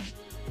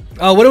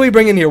 What do we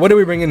bring in here?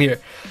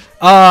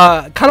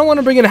 Kind of want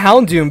to bring in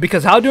Houndoom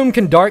because Houndoom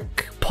can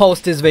Dark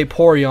Pulse his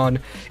Vaporeon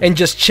and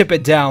just chip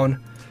it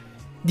down.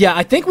 Yeah,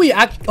 I think we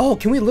Oh,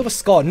 can we live a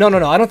Scald? No.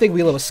 I don't think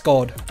we live a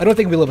Scald. I don't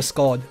think we live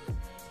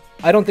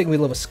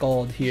a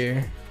Scald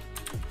here.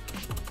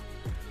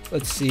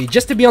 Let's see.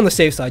 Just to be on the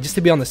safe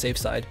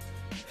side.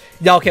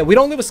 Yeah, okay. We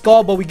don't live a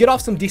Scald, but we get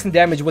off some decent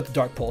damage with the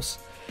Dark Pulse.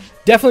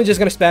 Definitely just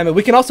going to spam it.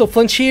 We can also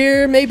flinch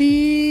here.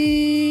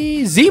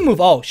 Maybe Z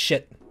move. Oh,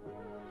 shit.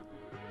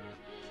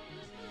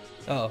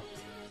 Uh-oh.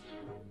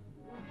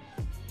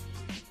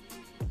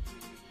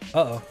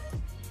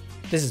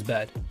 This is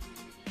bad.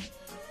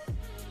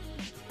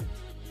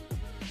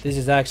 This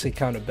is actually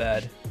kind of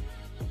bad.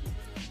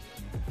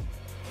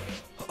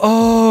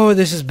 Oh,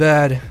 this is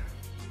bad.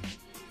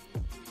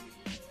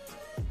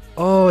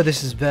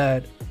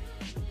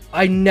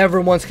 I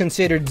never once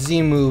considered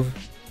Z move.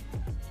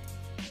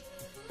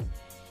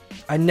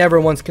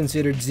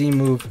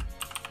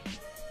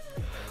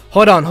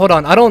 Hold on.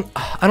 I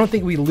don't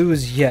think we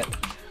lose yet.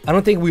 I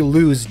don't think we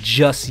lose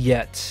just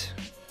yet.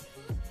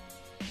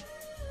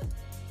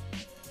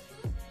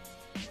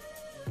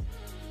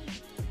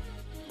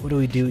 What do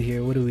we do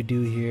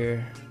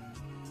here?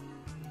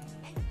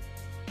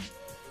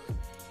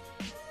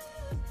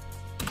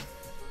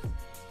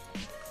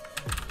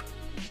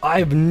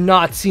 I've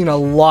not seen a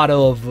lot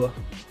of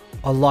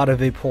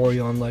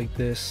Vaporeon like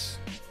this.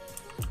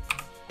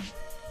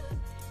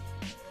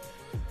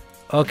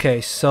 Okay,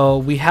 so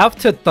we have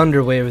to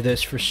Thunder Wave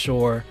this for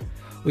sure.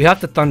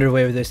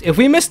 If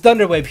we miss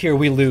Thunder Wave here,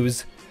 we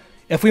lose.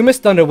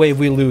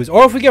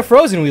 Or if we get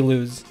frozen, we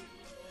lose.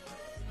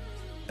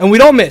 And we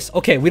don't miss.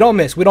 Okay, we don't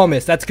miss.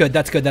 That's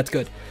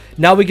good.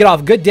 Now we get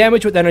off good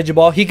damage with Energy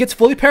Ball. He gets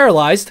fully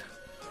paralyzed.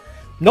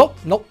 Nope.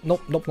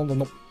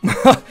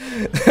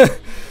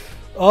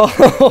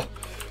 Oh.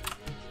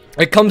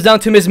 It comes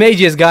down to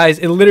Mismagius, guys.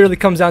 It literally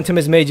comes down to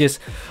Mismagius.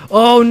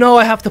 Oh, no.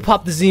 I have to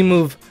pop the Z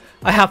move.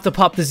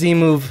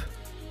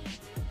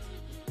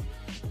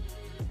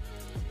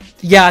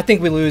 Yeah, I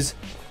think we lose.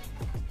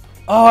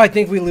 Oh, I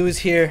think we lose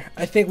here.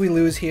 I think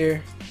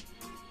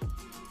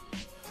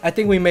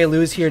we may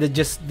lose here to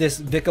just this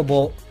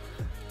Vikavolt.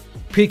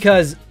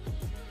 Because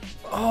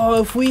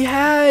if we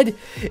had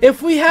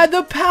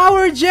the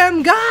power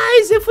gem,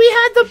 guys,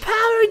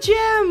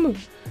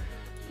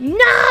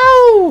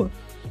 No!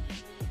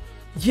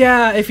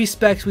 Yeah, if he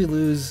specs we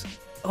lose.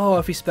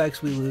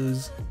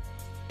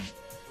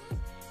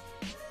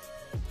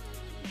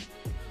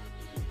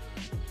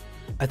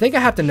 I think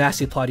I have to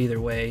nasty plot either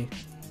way.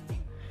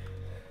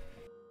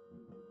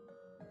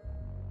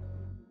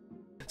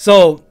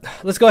 So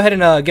let's go ahead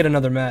and get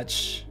another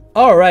match.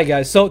 Alright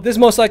guys, so this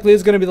most likely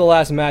is going to be the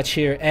last match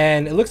here,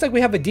 and it looks like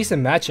we have a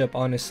decent matchup,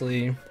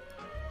 honestly.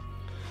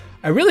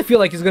 I really feel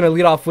like he's going to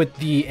lead off with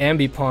the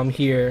Ambipom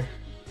here.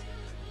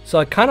 So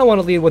I kind of want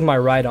to lead with my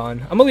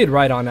Rhydon. I'm going to lead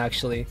Rhydon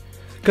actually.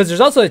 Because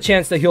there's also a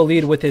chance that he'll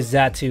lead with his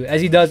Xatu,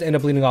 as he does end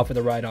up leading off with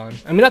the Rhydon.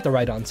 I mean, not the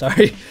Rhydon,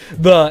 sorry.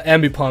 The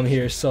Ambipom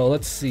here, so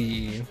let's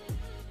see.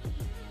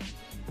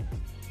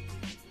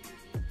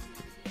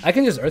 I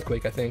can just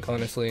Earthquake, I think,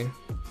 honestly.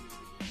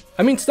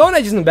 I mean, Stone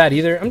Edge isn't bad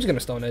either. I'm just going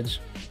to Stone Edge.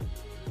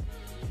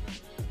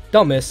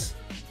 Don't miss.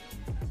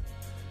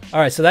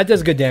 Alright, so that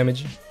does good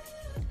damage.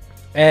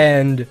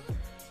 And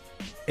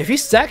if he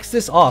sacks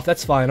this off,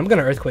 that's fine. I'm going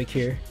to Earthquake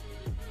here.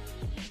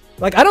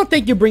 Like, I don't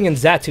think you bring in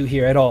Xatu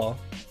here at all.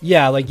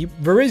 Yeah, like,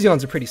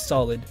 Virizions are pretty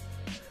solid.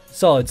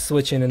 solid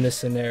switching in this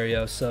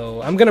scenario.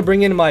 So I'm gonna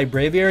bring in my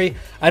Braviary.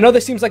 I know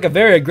this seems like a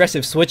very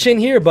aggressive switch in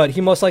here, but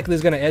he most likely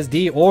is gonna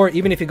SD, or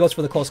even if he goes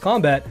for the close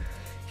combat,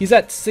 he's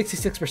at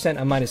 66%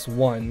 at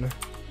 -1.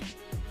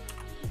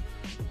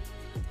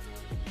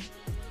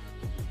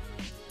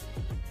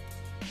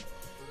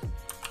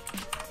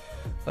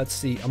 Let's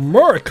see.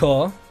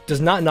 America does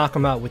not knock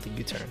him out with the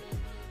U-turn.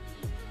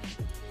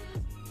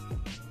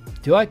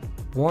 Do I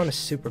want a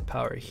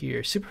superpower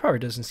here? Superpower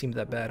doesn't seem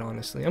that bad,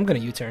 honestly. I'm gonna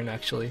U-turn,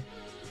 actually.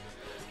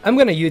 I'm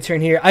gonna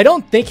U-turn here. I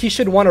don't think he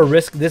should want to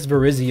risk this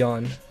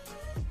Virizion.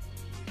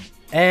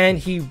 And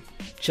he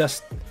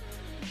just...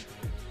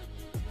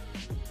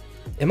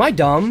 Am I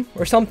dumb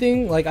or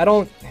something? Like, I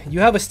don't... You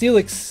have a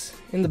Steelix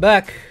in the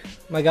back,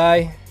 my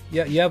guy.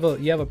 Yeah, you have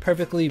a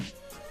perfectly...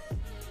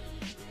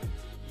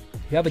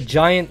 You have a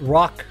giant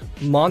rock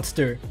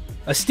monster.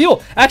 A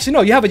steel... Actually,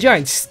 no, you have a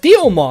giant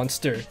steel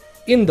monster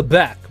in the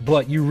back,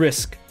 but you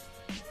risk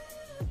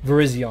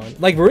Virizion.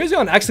 Like,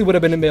 Virizion actually would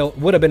have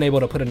been able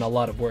to put in a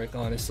lot of work,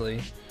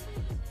 honestly.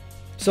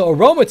 So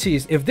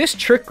Aromatisse, if this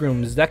Trick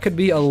Rooms, that could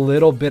be a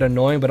little bit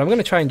annoying, but I'm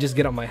gonna try and just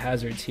get up my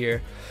hazards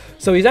here.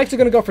 So he's actually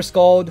gonna go for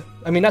Scald.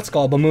 I mean, not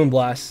Scald, but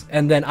Moonblast,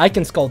 and then I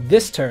can Scald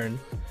this turn.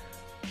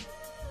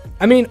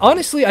 I mean,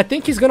 honestly, I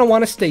think he's gonna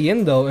want to stay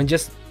in though and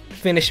just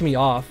finish me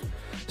off.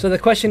 So the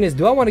question is,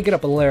 do I want to get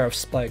up a layer of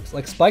Spikes?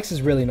 Like, Spikes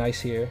is really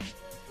nice here.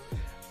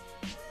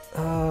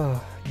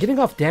 Getting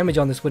off damage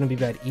on this wouldn't be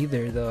bad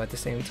either, though, at the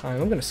same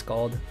time. I'm going to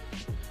Scald.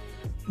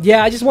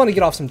 Yeah, I just want to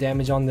get off some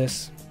damage on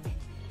this.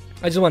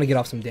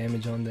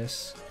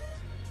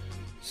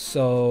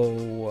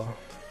 So...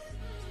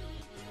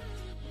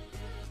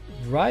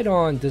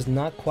 Rhydon does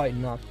not quite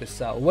knock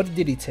this out. What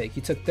did he take?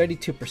 He took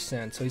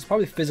 32%, so he's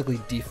probably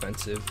physically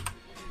defensive.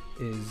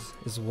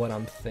 Is what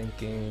I'm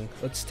thinking.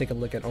 Let's take a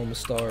look at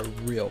Omastar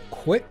real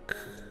quick.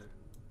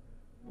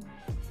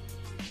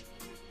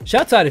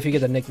 Shouts out if you get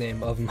the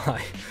nickname of my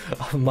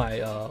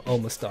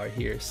Omastar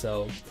here.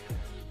 So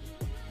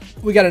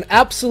we got an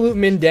absolute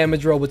min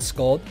damage roll with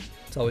Scald.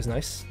 It's always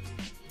nice.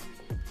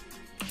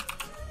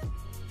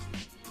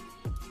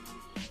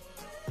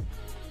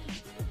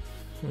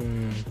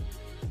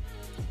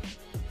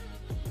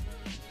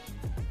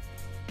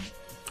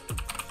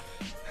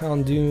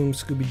 Houndoom,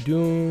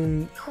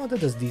 Scooby-Doo. Oh, that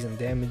does decent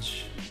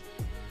damage.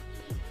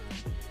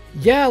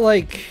 Yeah,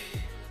 like...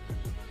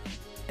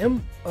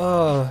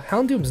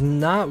 Houndoom's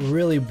not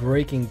really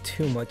breaking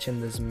too much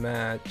in this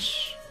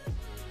match.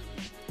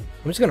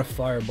 I'm just gonna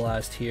Fire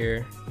Blast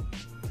here.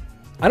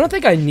 I don't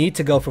think I need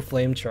to go for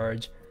Flame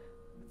Charge.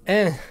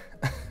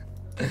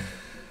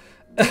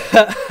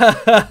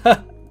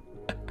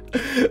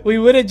 We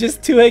would have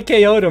just 2-hit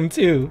KO'd him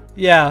too.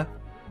 Yeah.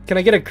 Can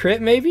I get a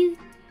crit maybe?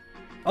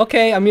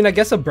 Okay, I mean, I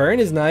guess a burn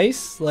is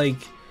nice. Like,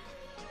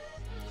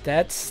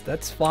 that's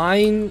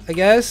fine, I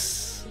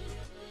guess.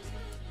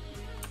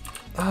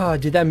 Oh,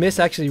 dude, that miss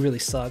actually really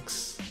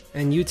sucks.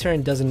 And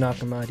U-turn doesn't knock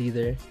him out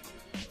either.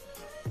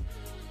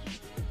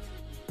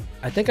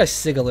 I think I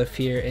Sigilyph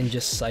here and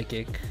just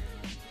Psychic.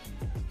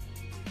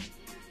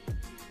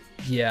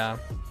 Yeah.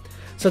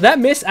 So that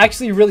miss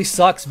actually really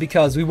sucks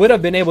because we would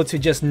have been able to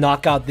just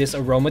knock out this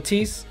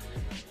Aromatisse.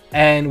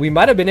 And we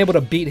might have been able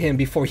to beat him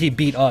before he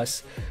beat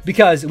us,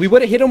 because we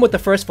would have hit him with the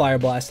first Fire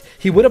Blast.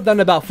 He would have done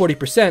about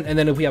 40%, and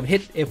then if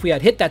we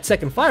had hit that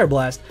second Fire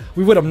Blast,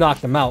 we would have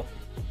knocked him out.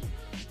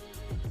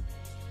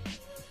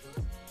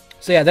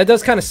 So yeah, that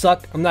does kind of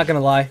suck. I'm not gonna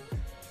lie,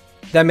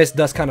 that miss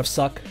does kind of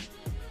suck.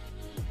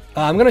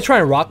 I'm gonna try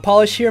and Rock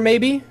Polish here,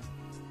 maybe.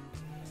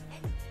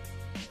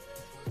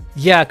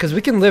 Yeah, because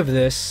we can live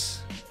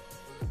this,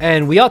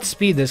 and we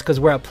outspeed this because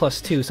we're at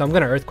 +2. So I'm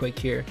gonna Earthquake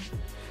here.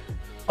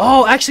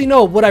 Oh, actually,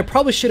 no. What I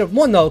probably should have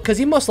won, though, because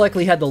he most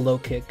likely had the low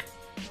kick.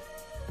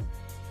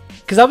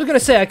 Because I was going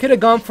to say, I could have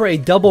gone for a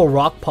double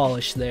Rock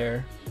Polish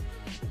there.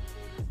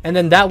 And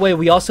then that way,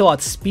 we also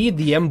outspeed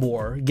the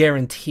Emboar,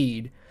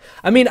 guaranteed.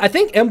 I mean, I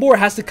think Emboar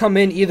has to come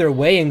in either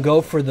way and go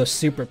for the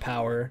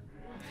superpower,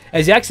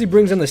 as he actually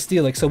brings in the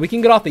Steelix, so we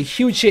can get off a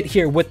huge hit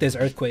here with this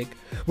Earthquake.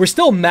 We're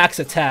still max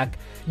attack.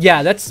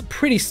 Yeah, that's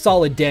pretty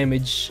solid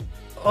damage.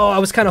 Oh, I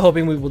was kind of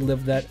hoping we would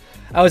live that.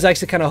 I was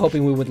actually kind of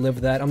hoping we would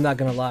live that. I'm not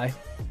going to lie.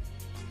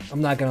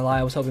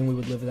 I was hoping we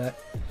would live that.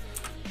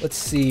 Let's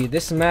see.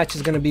 This match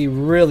is going to be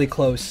really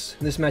close.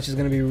 This match is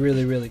going to be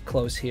really, really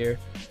close here.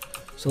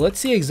 So let's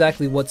see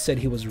exactly what set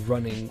he was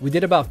running. We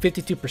did about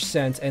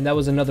 52%, and that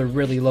was another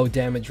really low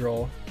damage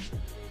roll.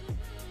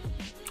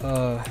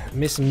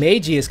 Miss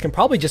Magius can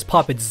probably just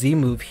pop its Z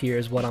move here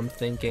is what I'm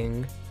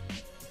thinking.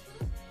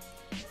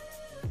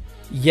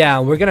 Yeah,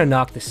 we're going to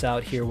knock this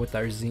out here with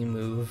our Z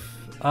move.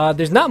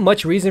 There's not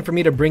much reason for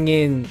me to bring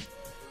in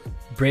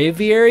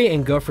Braviary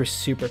and go for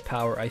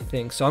superpower, I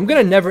think. So I'm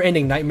gonna Never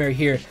Ending Nightmare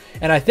here,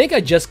 and I think I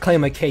just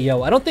claim a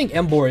KO. I don't think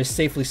Emboar is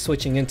safely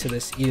switching into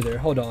this either.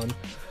 Hold on.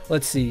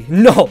 Let's see.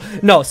 No.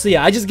 So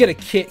yeah, I just get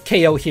a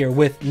KO here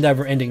with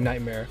Never Ending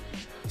Nightmare.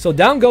 So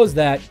down goes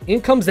that. In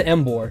comes the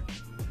Emboar.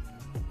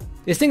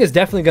 This thing is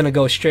definitely gonna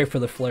go straight for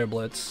the Flare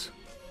Blitz.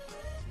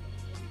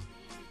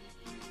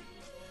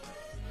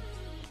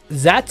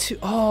 Zatu.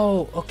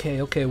 Oh,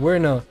 okay. We're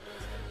in a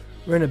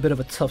bit of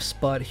a tough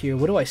spot here.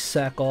 What do I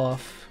sack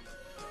off?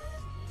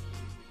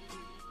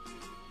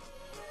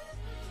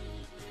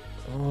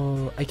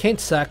 Oh, I can't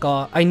sack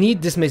off. I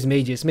need this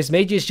Mismagius.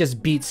 Mismagius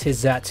just beats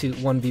his Zatu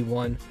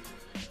 1v1.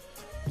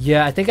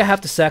 Yeah, I think I have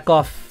to sack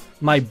off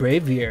my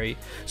Braviary.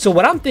 So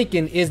what I'm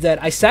thinking is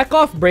that I sack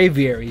off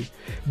Braviary,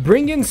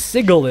 bring in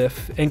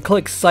Sigilyph, and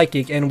click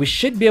Psychic, and we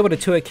should be able to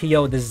 2-hit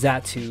KO the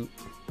Zatu.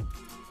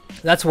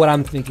 That's what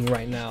I'm thinking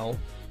right now.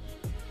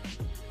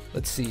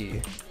 Let's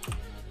see.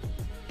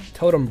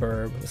 Totem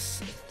Burb.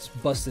 Let's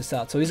bust this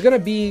out. So he's gonna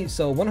be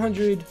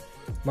 100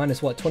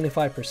 minus what?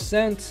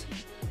 25%.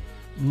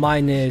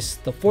 Minus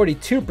the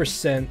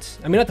 42%.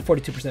 I mean, not the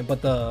 42%,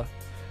 but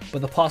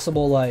the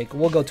possible, like,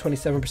 we'll go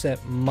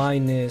 27%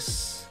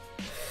 minus.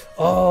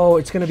 Oh,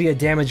 it's gonna be a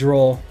damage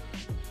roll.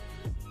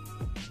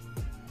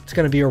 It's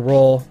gonna be a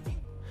roll.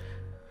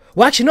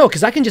 Well, actually no,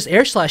 because I can just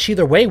air slash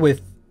either way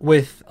with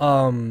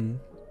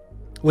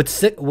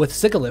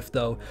Sigilyph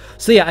though.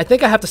 So yeah, I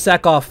think I have to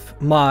sack off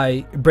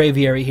my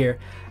Braviary here.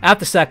 I have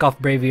to sack off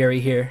Braviary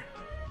here.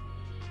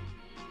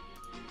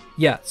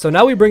 Yeah, so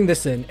now we bring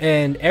this in,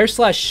 and Air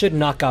Slash should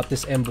knock out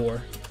this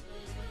Emboar.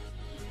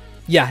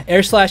 Yeah,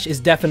 Air Slash is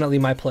definitely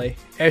my play.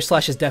 Air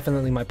Slash is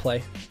definitely my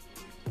play.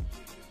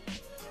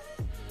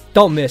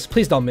 Don't miss.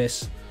 Please don't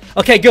miss.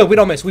 Okay, good. We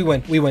don't miss. We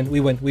win. We win. We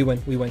win. We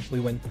win. We win. We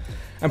win.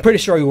 I'm pretty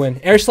sure we win.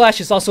 Air Slash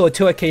is also a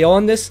 2-hit KO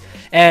on this,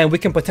 and we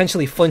can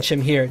potentially flinch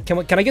him here. Can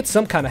I get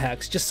some kind of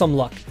hacks? Just some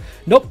luck.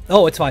 Nope.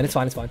 Oh, it's fine. It's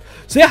fine. It's fine.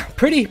 So yeah,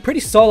 pretty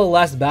solid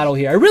last battle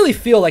here. I really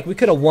feel like we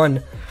could have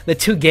won the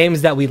 2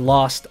 games that we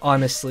lost,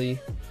 honestly.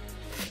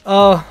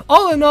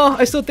 All in all,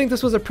 I still think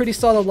this was a pretty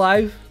solid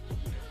live.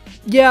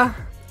 Yeah,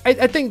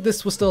 I think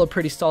this was still a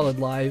pretty solid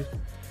live.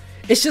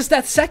 It's just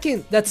that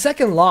second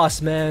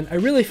loss, man. I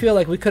really feel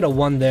like we could have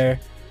won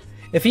there.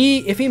 If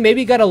he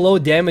maybe got a low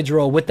damage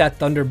roll with that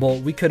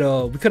Thunderbolt, we could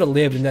have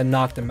lived and then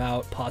knocked him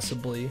out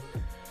possibly.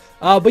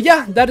 But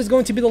yeah, that is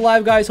going to be the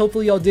live, guys.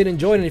 Hopefully y'all did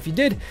enjoy it, and if you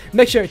did,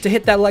 make sure to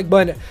hit that like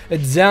button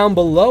down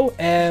below.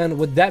 And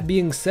with that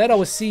being said, I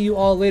will see you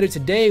all later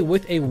today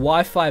with a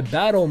Wi-Fi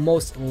battle,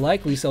 most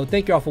likely. So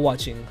thank you all for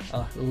watching.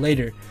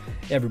 Later,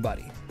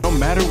 everybody. No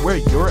matter where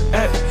you're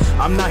at,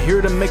 I'm not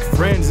here to make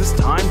friends, it's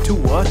time to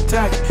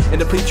attack and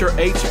deplete your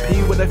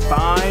HP with a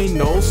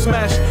final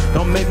smash.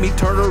 Don't make me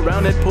turn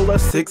around and pull a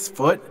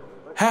 6-foot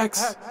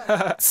hacks.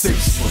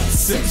 6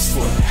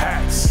 foot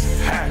hacks,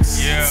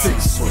 yeah.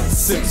 6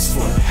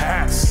 foot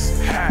hacks,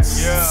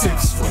 yeah.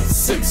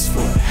 6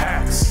 foot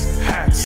hacks.